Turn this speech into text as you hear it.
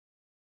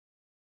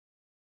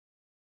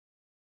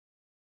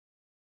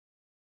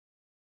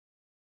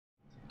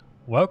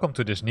Welcome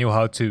to this new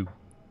how-to.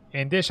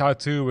 In this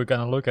how-to we're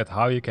gonna look at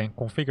how you can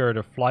configure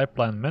the flight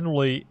plan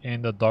manually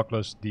in the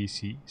Douglas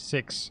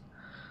DC6.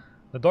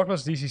 The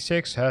Douglas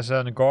DC6 has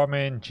a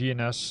Garmin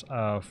GNS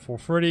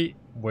 430,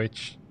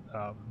 which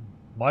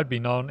might be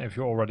known if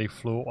you already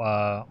flew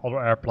other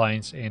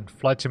airplanes in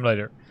Flight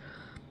Simulator.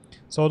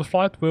 So the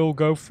flight will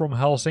go from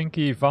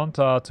Helsinki,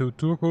 Vantaa to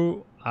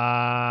Turku,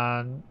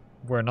 and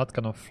we're not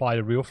gonna fly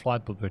the real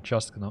flight, but we're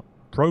just gonna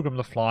program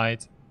the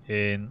flight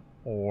in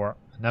our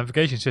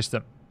navigation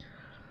system.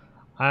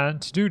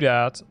 And to do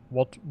that,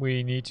 what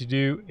we need to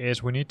do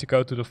is we need to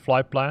go to the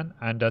flight plan,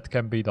 and that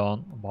can be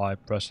done by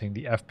pressing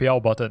the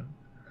FPL button.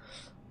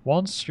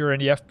 Once you're in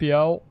the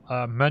FPL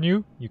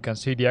menu, you can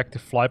see the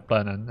active flight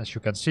plan, and as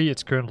you can see,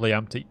 it's currently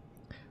empty.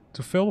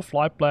 To fill the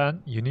flight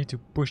plan, you need to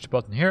push the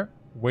button here,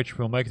 which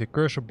will make the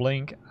cursor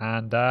blink,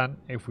 and then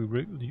if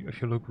you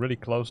look really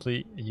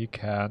closely, you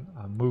can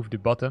move the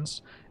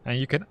buttons, and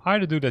you can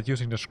either do that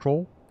using the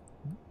scroll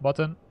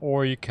button,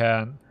 or you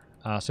can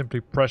simply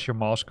press your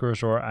mouse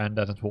cursor and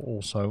then it will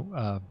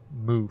also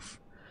move.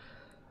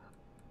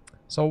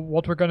 So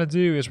what we're gonna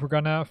do is we're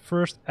gonna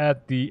first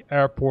add the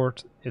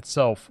airport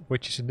itself,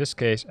 which is in this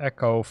case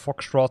Echo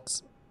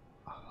Foxtrot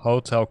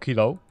Hotel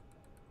Kilo.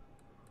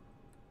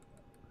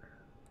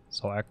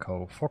 So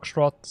Echo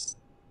Foxtrot.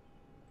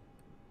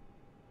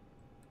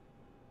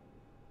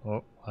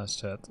 Oh, I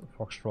said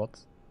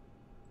Foxtrot.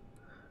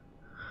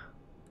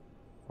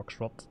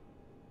 Foxtrot.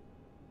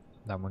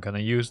 Then we're gonna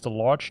use the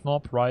large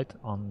knob right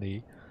on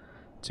the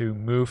to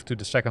move to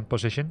the second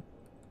position.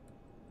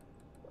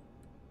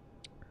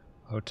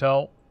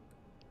 Hotel.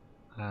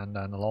 And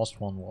then the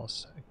last one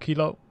was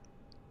Kilo.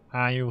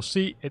 And you'll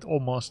see it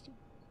almost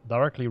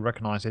directly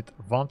recognize it,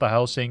 Vantaa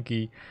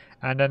Helsinki,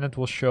 and then it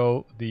will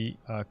show the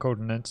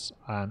coordinates,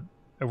 and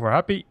if we're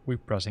happy we're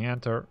pressing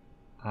enter,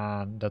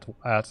 and that will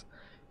add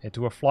it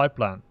to a flight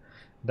plan.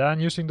 Then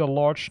using the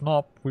large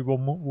knob we will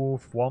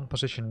move one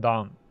position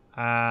down,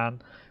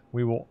 and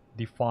we will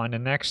define the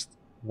next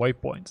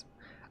waypoint.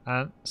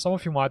 And some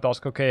of you might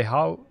ask, okay,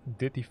 how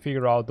did he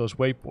figure out those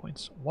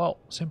waypoints? Well,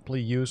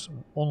 simply use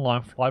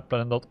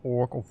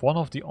onlineflightplanner.org or one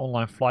of the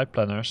online flight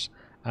planners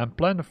and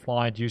plan the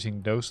flight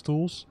using those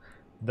tools.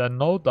 Then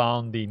note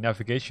down the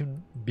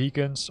navigation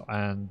beacons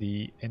and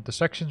the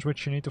intersections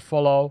which you need to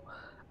follow,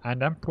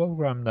 and then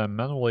program them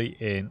manually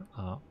in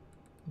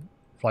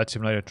Flight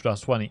Simulator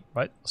 2020.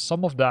 Right?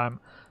 Some of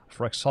them,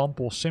 for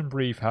example,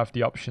 SimBrief, have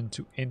the option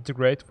to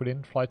integrate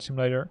within Flight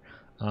Simulator,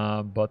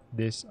 but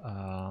this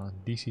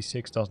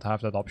DC6 doesn't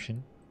have that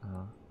option.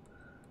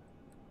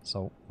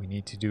 So we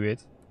need to do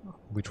it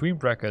between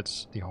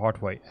brackets the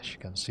hard way. As you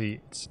can see,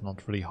 it's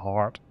not really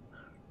hard.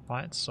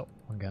 Right, so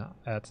I'm gonna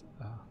add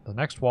the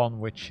next one,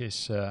 which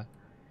is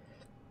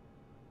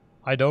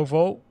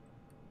Idovo.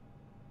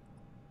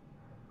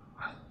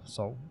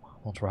 So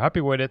once we're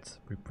happy with it,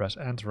 we press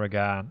enter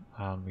again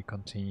and we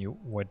continue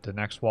with the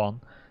next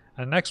one.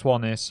 And the next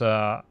one is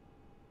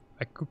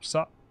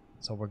Akupsa.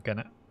 So we're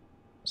gonna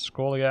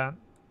scroll again.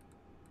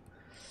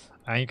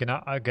 And you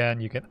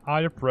can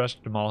either press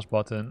the mouse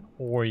button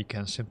or you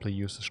can simply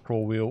use the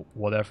scroll wheel,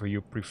 whatever you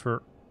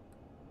prefer.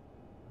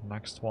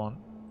 Next one.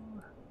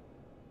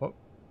 Oh.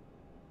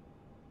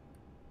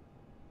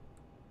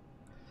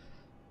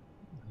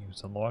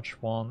 Use the large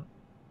one.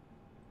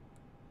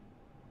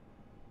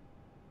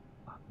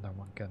 And then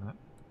we're gonna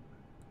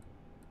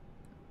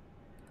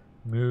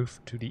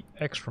move to the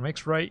X from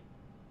X-ray.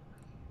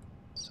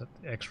 Set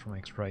the X from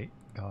X-ray,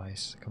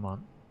 guys, come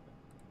on.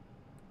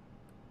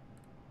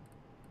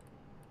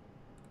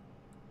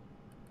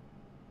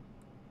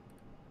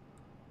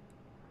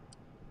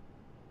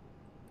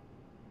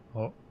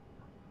 Oh,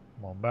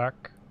 one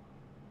back.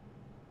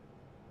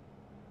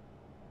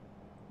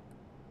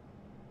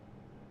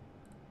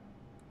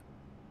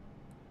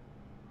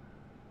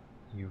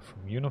 U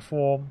from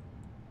uniform.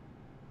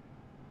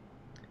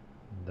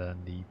 And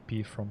then the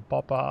P from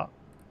Papa.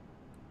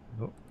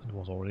 Oh, it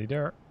was already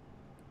there.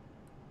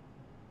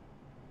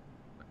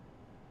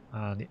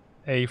 And the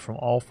A from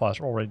Alpha is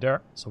already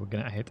there. So we're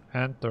gonna hit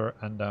enter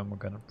and then we're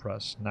gonna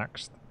press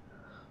next.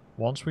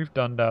 Once we've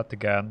done that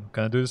again, we're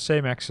gonna do the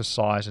same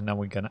exercise, and then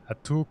we're gonna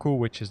add Turku,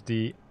 which is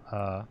the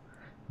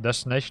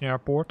destination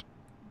airport.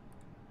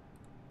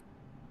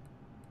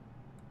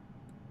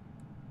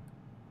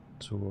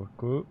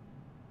 Turku.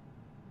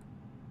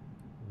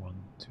 One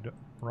to the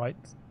right.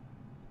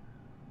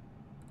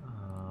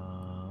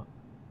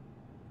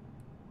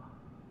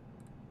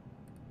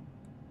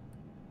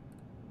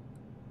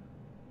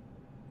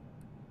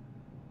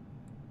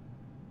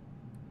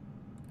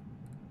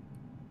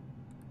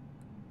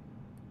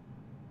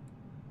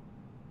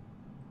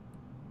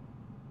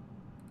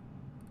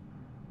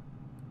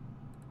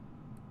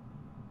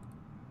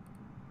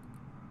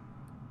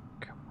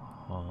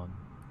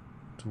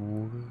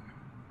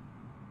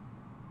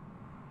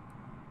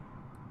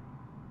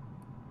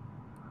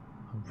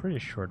 I'm pretty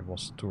sure it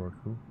was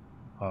Turku.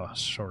 Oh,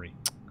 sorry.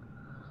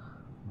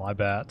 My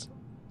bad.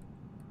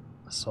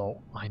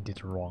 So I did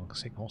the wrong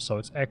signal. So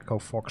it's Echo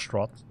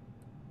Foxtrot.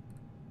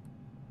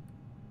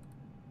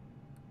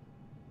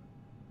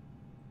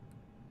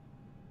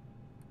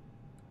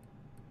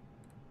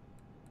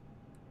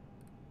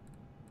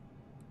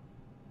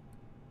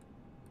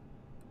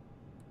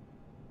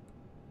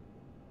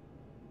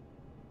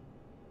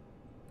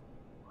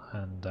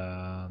 and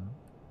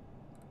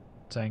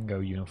Tango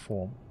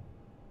Uniform.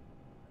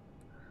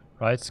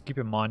 Right, keep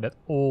in mind that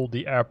all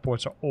the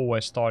airports are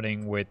always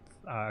starting with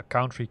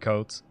country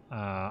code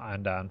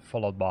and then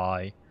followed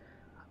by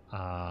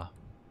a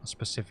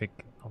specific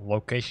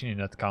location in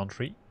that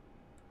country.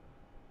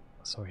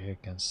 So here you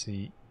can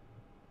see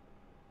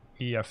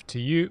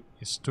EFTU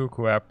is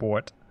Turku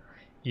Airport.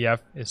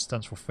 EF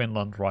stands for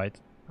Finland, right?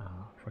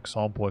 For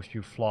example, if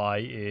you fly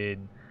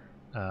in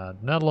the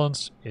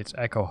Netherlands, it's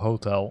Echo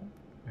Hotel,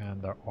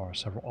 and there are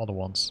several other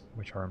ones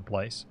which are in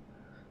place.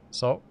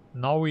 So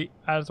now we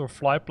added our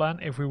flight plan.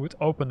 If we would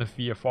open the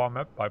VFR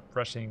map by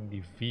pressing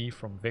the V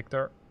from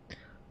Victor,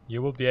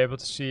 you will be able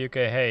to see,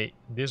 okay, hey,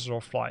 this is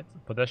our flight.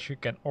 But as you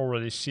can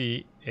already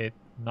see, it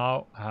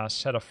now has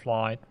set a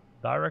flight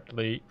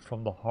directly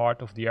from the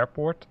heart of the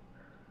airport.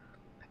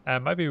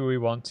 And maybe we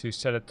want to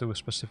set it to a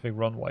specific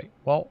runway.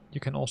 Well, you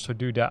can also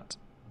do that.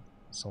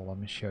 So let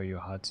me show you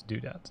how to do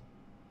that.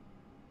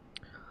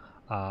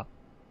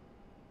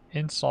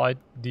 Inside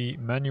the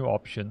menu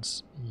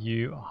options,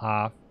 you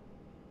have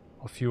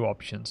a few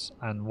options,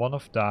 and one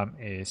of them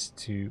is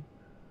to,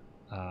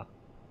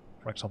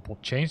 for example,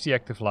 change the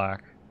active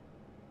lag,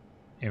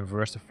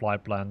 inverse the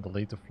flight plan,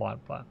 delete the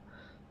flight plan.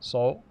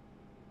 So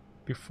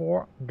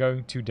before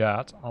going to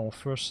that, I will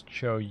first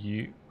show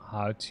you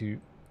how to,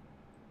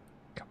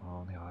 come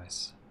on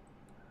guys,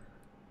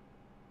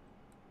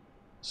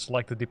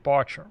 select the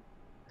departure.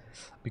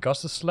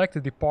 Because the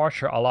selected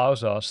departure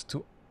allows us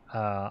to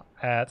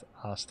add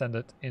a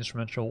standard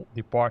instrumental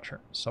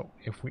departure. So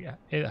if we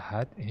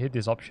hit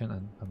this option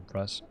and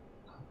press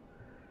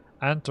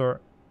enter,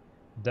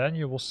 then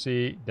you will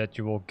see that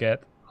you will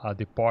get a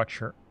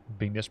departure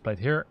being displayed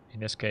here.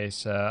 In this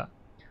case,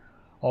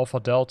 Alpha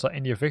Delta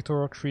India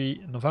Victor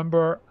 3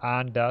 November,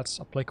 and that's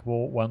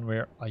applicable when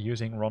we're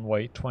using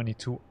runway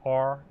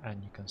 22R.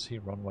 And you can see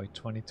runway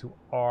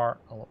 22R.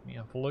 Let me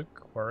have a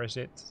look. Where is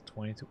it?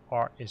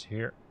 22R is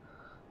here.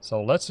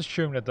 So let's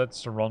assume that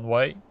that's the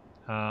runway.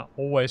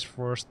 Always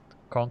first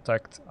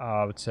contact,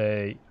 I would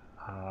say,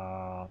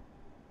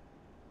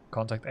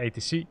 contact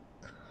ATC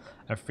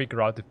and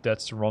figure out if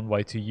that's the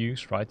runway to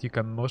use, right? You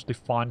can mostly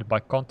find it by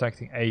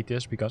contacting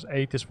ATIS, because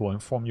ATIS will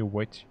inform you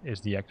which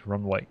is the actual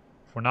runway.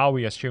 For now,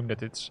 we assume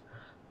that it's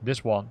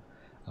this one.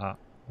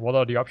 What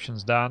are the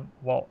options then?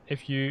 Well,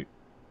 if you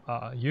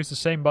use the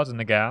same button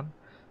again,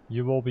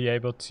 you will be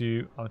able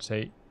to, I would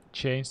say,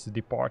 change the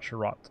departure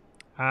route.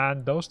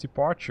 And those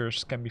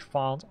departures can be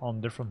found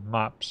on different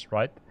maps,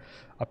 right?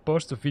 I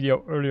posted a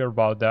video earlier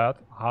about that,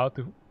 how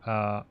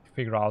to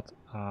figure out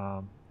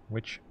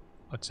which,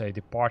 let's say,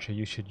 departure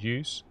you should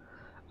use.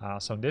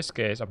 So in this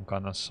case, I'm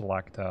gonna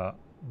select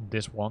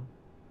this one.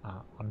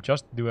 I'm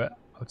just doing,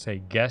 I would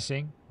say,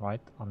 guessing,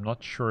 right? I'm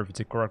not sure if it's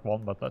the correct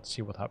one, but let's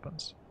see what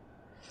happens.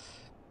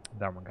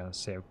 Then we're gonna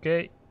say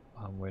okay,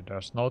 where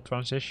there's no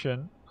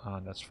transition,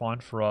 and that's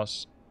fine for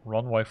us.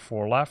 Runway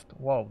 4 left.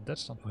 Well,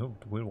 that's not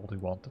what we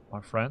wanted,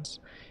 my friends.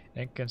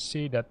 And you can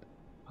see that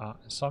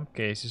in some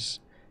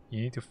cases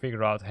you need to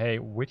figure out, hey,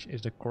 which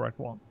is the correct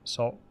one.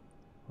 So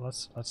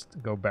let's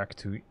go back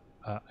to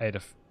 8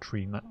 of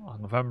 3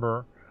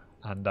 November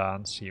and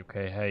then see,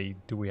 okay, hey,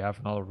 do we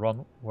have another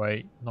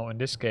runway? No, in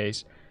this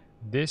case,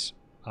 this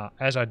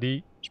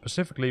SID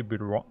specifically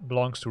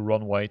belongs to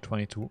runway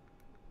 22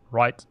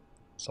 right.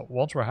 So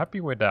once we're happy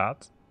with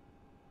that,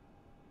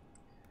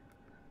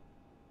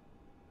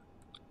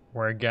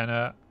 we're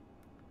gonna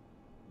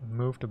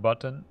move the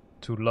button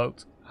to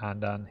load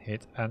and then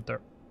hit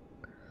enter.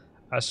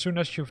 As soon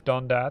as you've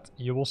done that,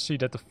 you will see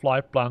that the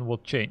flight plan will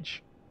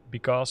change,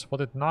 because what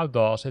it now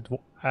does, it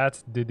will add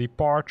the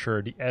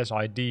departure, the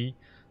SID,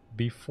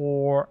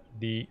 before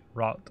the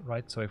route,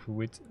 right? So if we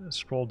would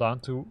scroll down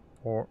to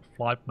our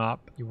flight map,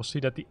 you will see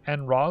that the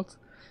en route,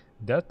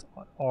 that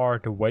are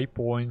the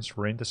waypoints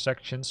or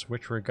intersections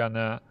which we're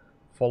gonna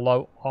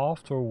follow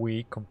after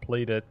we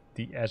completed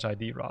the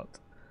SID route.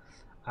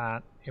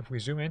 And if we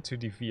zoom into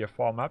the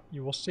VFR map,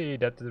 you will see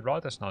that the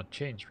route has now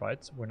changed,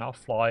 right? We're now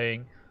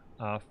flying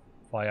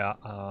via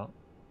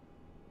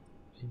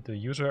the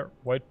user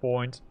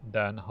waypoint,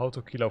 then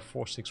Hotel Kilo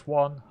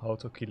 461,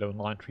 Hotel Kilo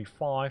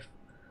 935,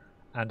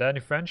 and then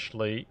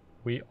eventually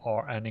we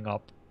are ending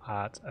up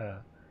at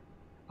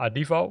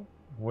Adivo,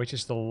 which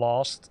is the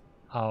last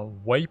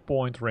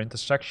waypoint or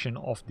intersection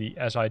of the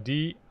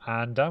SID,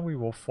 and then we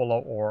will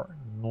follow our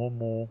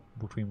normal,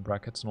 between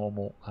brackets,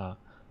 normal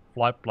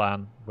flight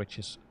plan, which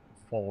is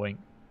following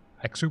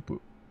Exupu.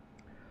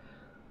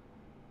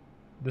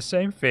 The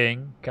same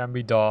thing can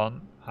be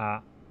done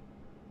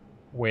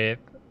with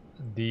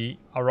the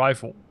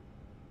arrival.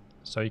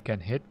 So you can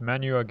hit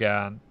menu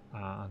again,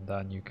 and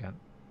then you can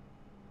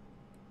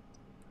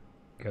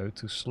go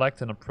to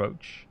select an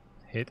approach,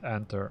 hit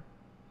enter,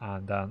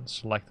 and then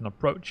select an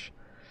approach.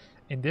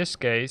 In this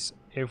case,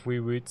 if we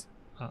would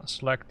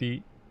select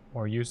the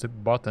or use the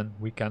button,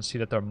 we can see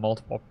that there are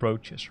multiple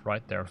approaches,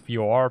 right? There are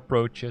VOR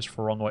approaches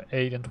for runway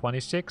 8 and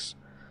 26.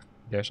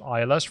 There's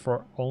ILS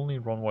for only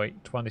runway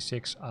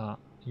 26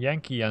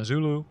 Yankee and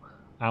Zulu,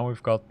 and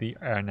we've got the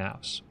air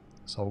navs.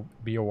 So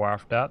be aware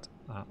of that.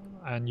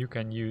 and you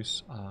can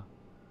use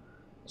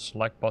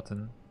select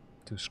button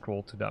to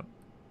scroll to them,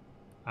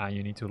 and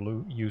you need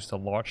to use the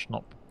large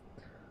knob.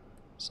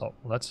 So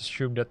let's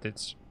assume that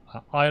it's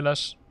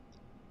ILS,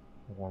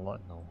 or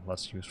no,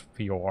 let's use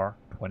VOR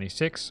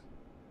 26.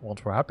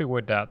 Once we're happy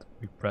with that,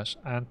 we press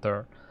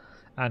enter,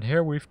 and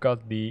here we've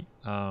got the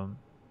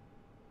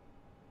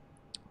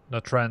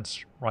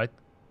trends, right?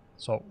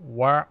 So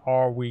where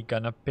are we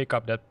gonna pick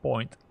up that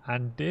point?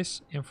 And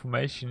this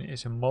information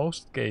is in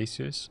most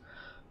cases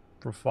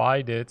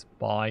provided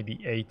by the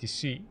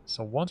ATC.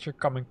 So once you're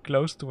coming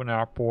close to an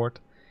airport,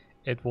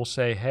 it will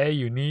say, hey,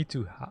 you need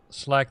to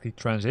select the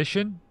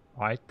transition,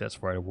 right?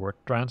 That's where the word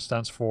trans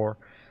stands for.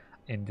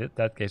 In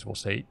that case, we'll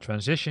say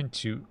transition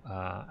to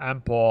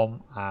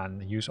MPOM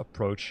and use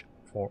approach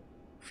for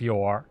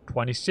VOR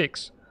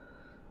 26.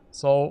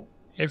 So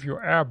if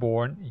you're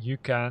airborne, you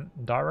can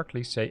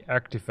directly say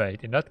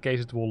activate. In that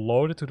case, it will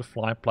load it to the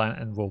flight plan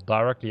and will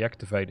directly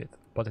activate it.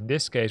 But in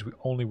this case, we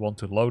only want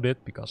to load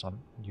it because I'm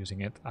using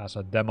it as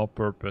a demo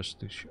purpose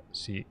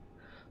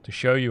to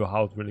show you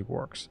how it really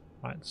works.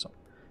 Right, so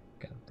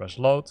you can press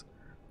load,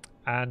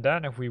 and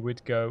then if we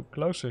would go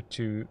closer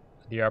to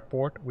the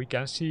airport, we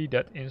can see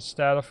that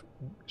instead of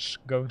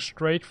going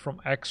straight from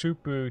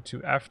Xsupu to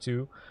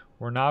EFTU,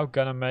 we're now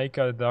gonna make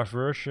a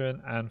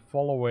diversion and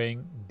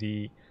following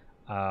the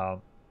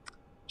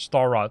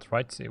STAR route,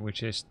 right,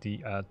 which is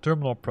the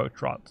terminal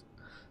approach route.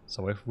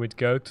 So if we'd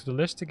go to the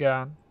list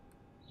again,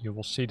 you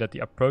will see that the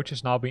approach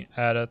is now being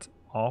added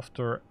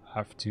after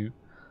EFTU.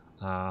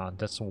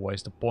 That's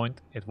always the point.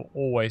 It will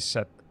always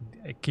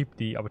keep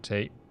the, I would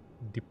say,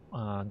 the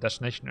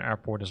destination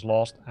airport is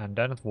lost, and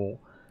then it will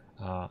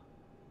oh,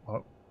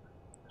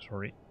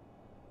 sorry.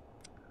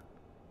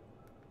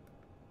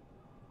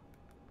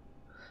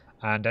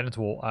 And then it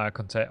will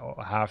contain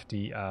have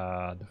the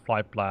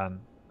flight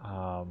plan.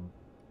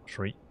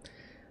 Sorry.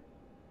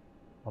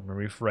 Let me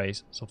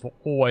rephrase. So it will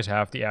always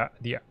have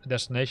the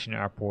destination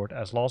airport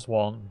as last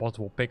one, but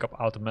will pick up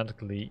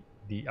automatically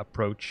the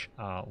approach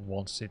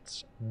once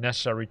it's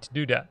necessary to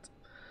do that.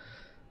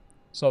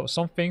 So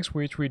some things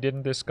which we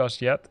didn't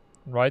discuss yet,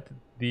 right?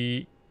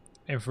 The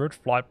invert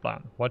flight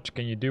plan. What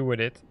can you do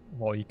with it?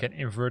 Well, you can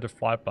invert a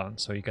flight plan,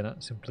 so you can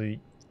simply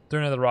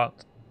turn it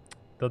around.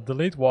 The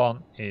delete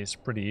one is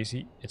pretty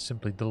easy. It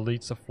simply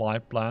deletes the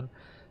flight plan,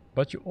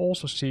 but you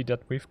also see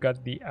that we've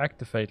got the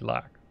activate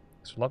lag.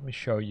 So let me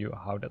show you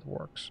how that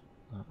works.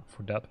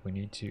 For that we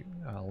need to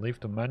leave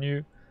the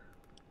menu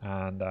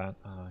and then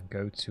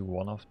go to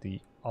one of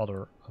the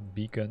other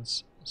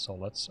beacons. So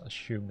let's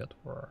assume that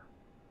we're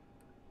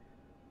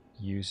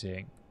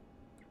using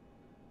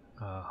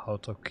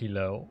Hotel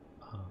Kilo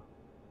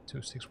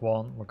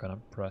 261. We're gonna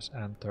press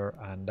enter,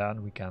 and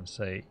then we can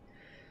say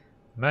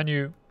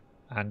menu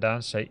and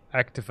then say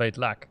activate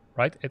lag,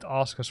 right? It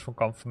asks us for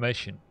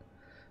confirmation.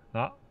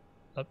 Now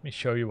let me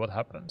show you what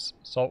happens.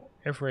 So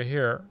if we're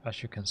here,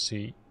 as you can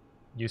see,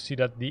 you see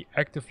that the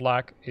active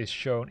lag is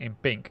shown in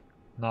pink.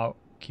 Now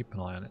keep an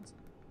eye on it.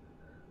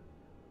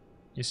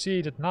 You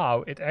see that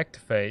now it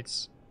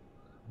activates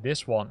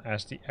this one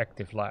as the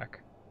active lag.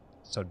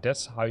 So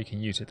that's how you can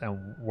use it.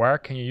 And where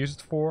can you use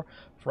it for?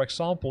 For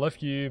example,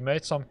 if you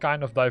made some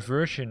kind of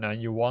diversion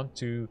and you want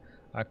to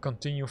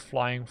continue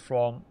flying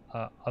from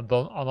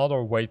another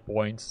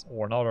waypoint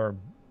or another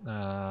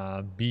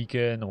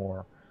beacon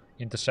or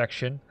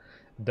intersection,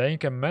 then you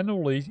can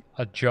manually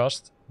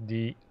adjust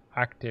the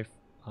active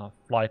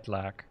flight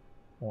lag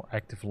or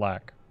active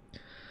lag.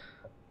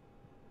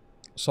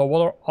 So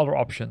what are other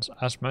options?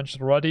 As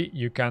mentioned already,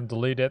 you can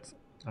delete it,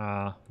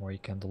 or you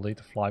can delete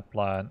the flight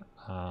plan,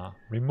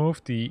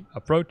 remove the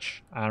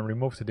approach and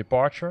remove the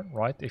departure,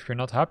 right? If you're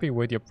not happy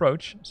with the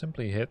approach,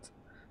 simply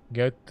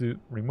go to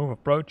remove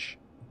approach,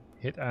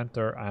 hit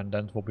enter, and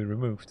then it will be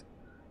removed.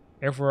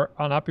 If we're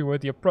unhappy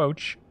with the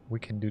approach, we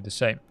can do the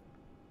same.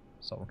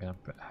 So we're gonna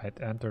hit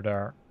enter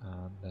there,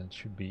 and then it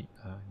should be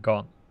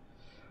gone.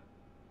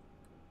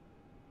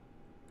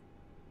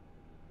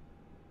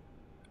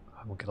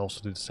 And we can also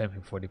do the same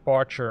thing for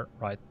departure.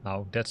 Right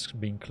now, that's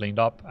being cleaned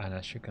up, and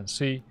as you can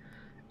see,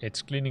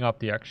 it's cleaning up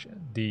the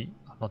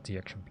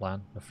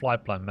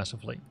flight plan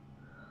massively.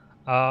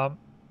 Are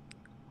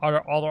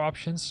there other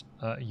options?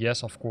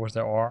 Yes, of course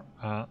there are.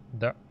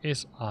 There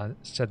is a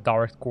set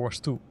direct course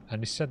to,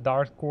 and the set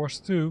direct course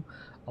to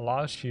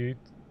allows you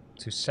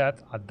to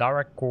set a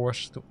direct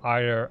course to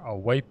either a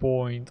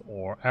waypoint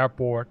or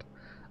airport,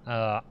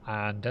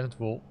 and then it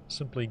will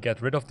simply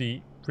get rid of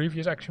the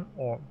previous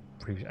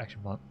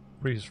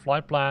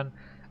flight plan,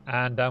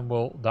 and then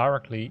we'll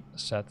directly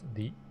set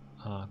the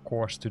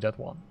course to that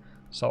one.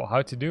 So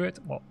how to do it?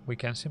 Well, we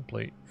can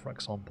simply, for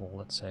example,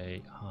 let's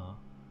say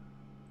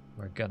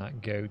we're gonna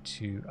go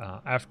to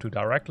EFTU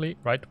directly,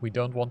 right? We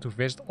don't want to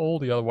visit all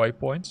the other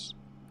waypoints.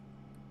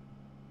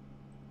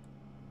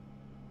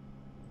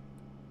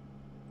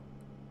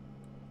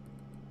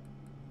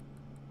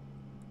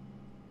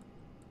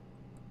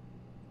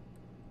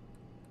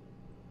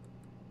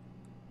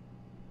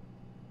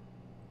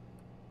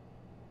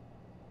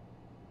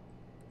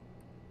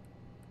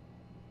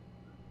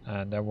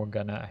 And then we're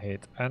gonna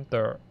hit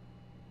enter,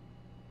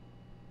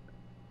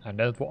 And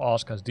then it will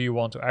ask us, do you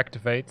want to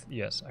activate?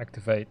 Yes,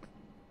 activate.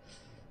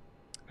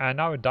 And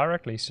now it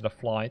directly set a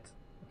flight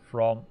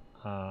from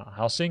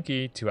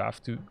Helsinki to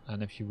EFTU.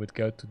 And if you would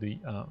go to the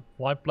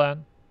flight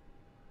plan,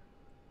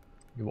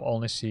 you will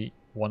only see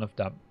one of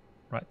them,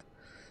 right?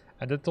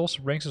 And that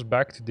also brings us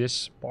back to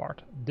this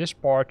part. This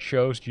part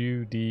shows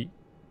you the,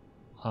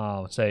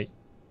 let's say,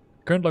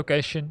 current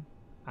location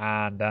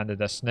and then the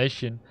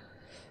destination.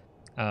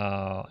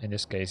 In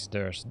this case,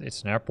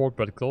 it's an airport,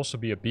 but it could also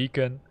be a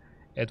beacon.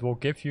 It will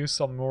give you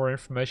some more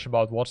information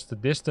about what's the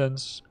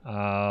distance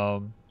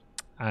and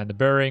the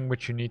bearing,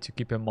 which you need to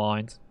keep in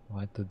mind,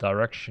 right? The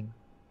direction.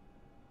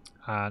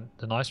 And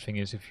the nice thing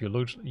is, if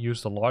you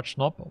use the large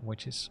knob,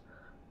 which is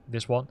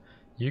this one,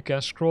 you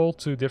can scroll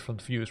to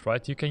different views,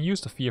 right? You can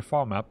use the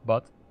VFR map,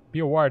 but be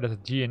aware that the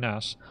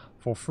GNS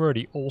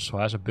 430 also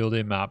has a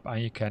built-in map,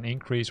 and you can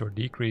increase or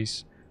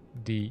decrease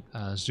the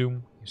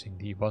zoom using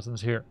the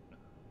buttons here.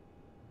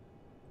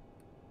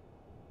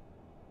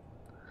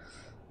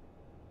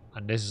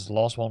 And this is the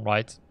last one,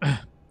 right?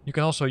 You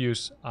can also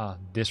use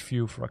this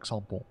view, for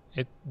example.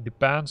 It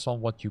depends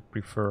on what you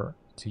prefer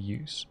to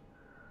use.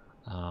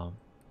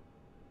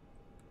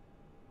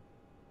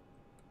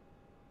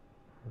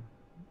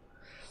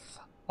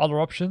 Other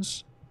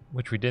options,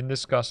 which we didn't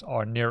discuss,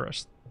 are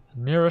nearest.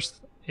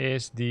 Nearest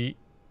is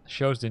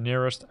shows the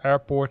nearest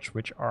airports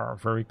which are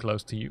very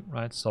close to you,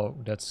 right? So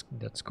that's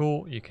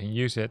cool. You can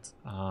use it.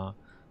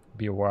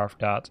 Be aware of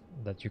that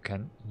you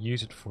can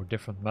use it for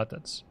different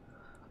methods.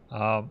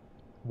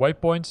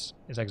 Waypoints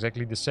is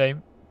exactly the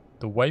same.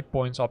 The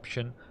waypoints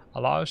option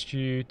allows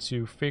you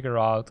to figure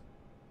out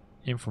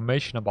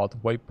information about the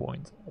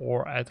waypoint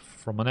or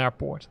from an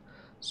airport.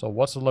 So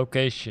what's the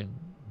location?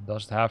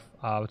 Does it have,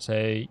 I would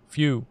say,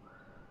 view,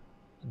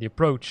 the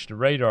approach, the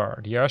radar,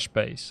 the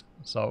airspace?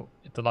 So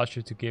it allows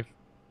you to give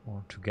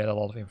or to get a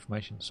lot of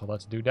information. So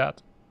let's do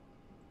that.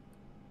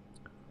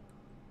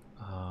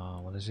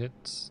 What is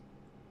it?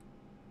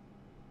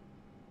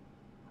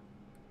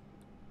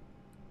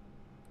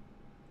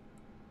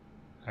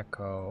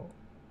 Echo.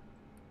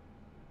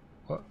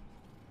 Oh,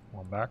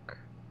 one back.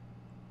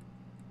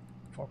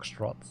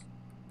 Foxtrot.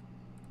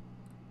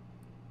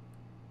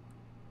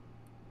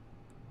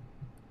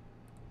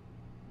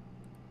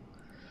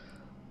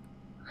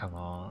 Come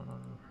on.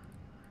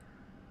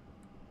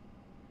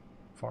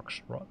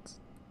 Foxtrot.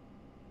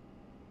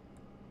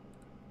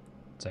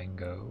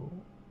 Tango.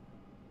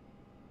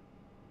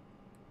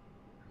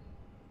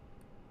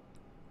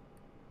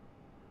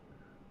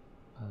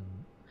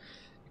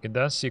 You can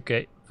then see,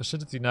 okay,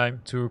 facility name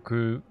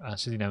Turku,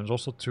 city name is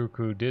also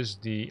Turku. This is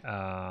the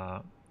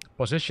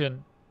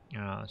position.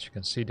 As you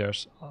can see,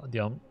 there's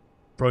the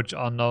approach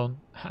unknown,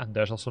 and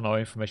there's also no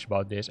information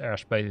about this.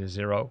 Airspace is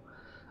 0.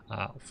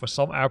 For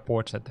some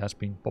airports it has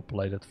been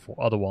populated, for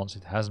other ones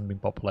it hasn't been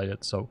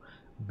populated, so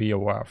be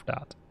aware of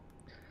that.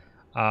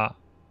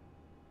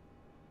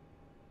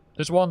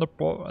 This one,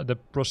 the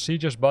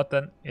procedures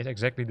button, is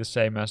exactly the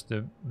same as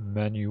the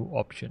menu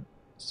option.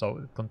 So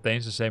it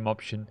contains the same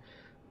option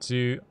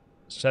to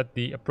set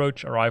the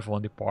approach, arrival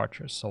and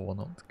departure. So we'll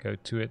not go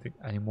to it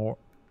anymore.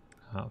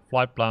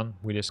 Flight plan,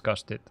 we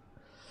discussed it.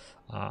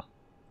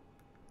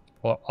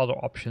 Or other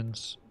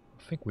options,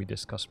 I think we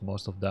discussed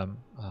most of them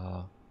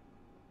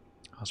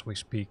as we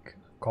speak.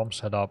 Com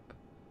setup,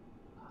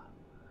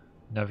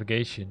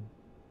 navigation.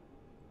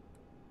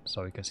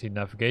 So you can see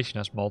navigation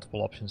has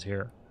multiple options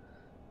here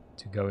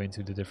to go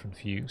into the different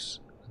views.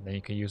 And then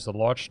you can use the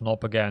large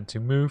knob again to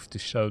move, to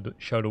show the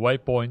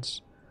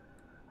waypoints.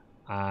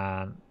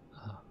 And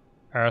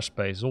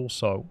airspace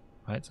also,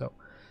 right? So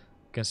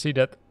you can see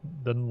that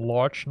the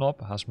large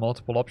knob has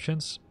multiple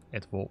options.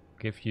 It will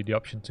give you the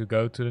option to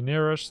go to the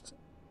nearest,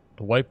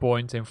 the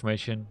waypoint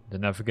information, the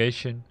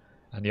navigation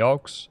and the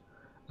aux.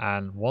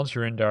 And once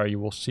you're in there, you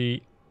will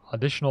see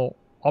additional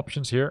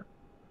options here.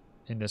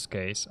 In this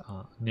case,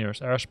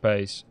 nearest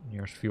airspace,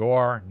 nearest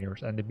VOR,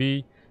 nearest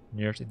NDB,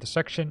 nearest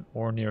intersection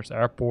or nearest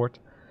airport.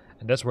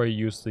 And that's where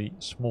you use the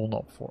small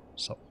knob for.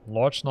 So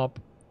large knob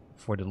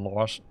for the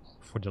large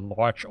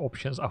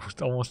options, I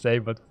would almost say,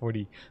 but for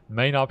the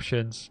main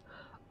options,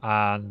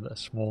 and a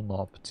small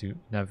knob to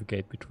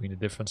navigate between the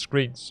different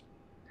screens.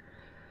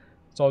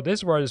 So this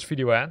is where this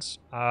video ends.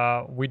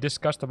 We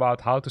discussed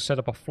about how to set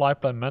up a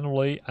flight plan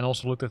manually and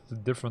also looked at the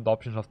different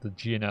options of the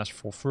GNS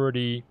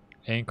 430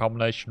 in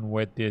combination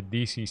with the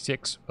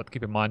DC6, but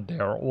keep in mind they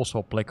are also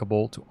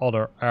applicable to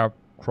other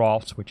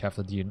aircrafts which have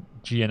the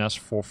GNS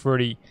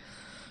 430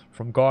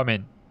 from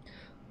Garmin.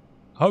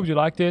 Hope you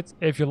liked it.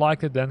 If you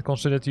liked it, then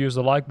consider to use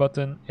the like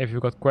button. If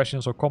you've got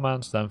questions or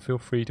comments, then feel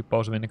free to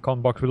post them in the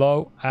comment box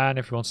below. And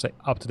if you want to stay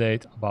up to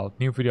date about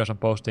new videos I'm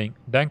posting,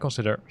 then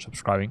consider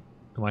subscribing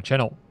to my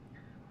channel.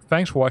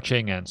 Thanks for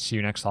watching and see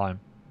you next time.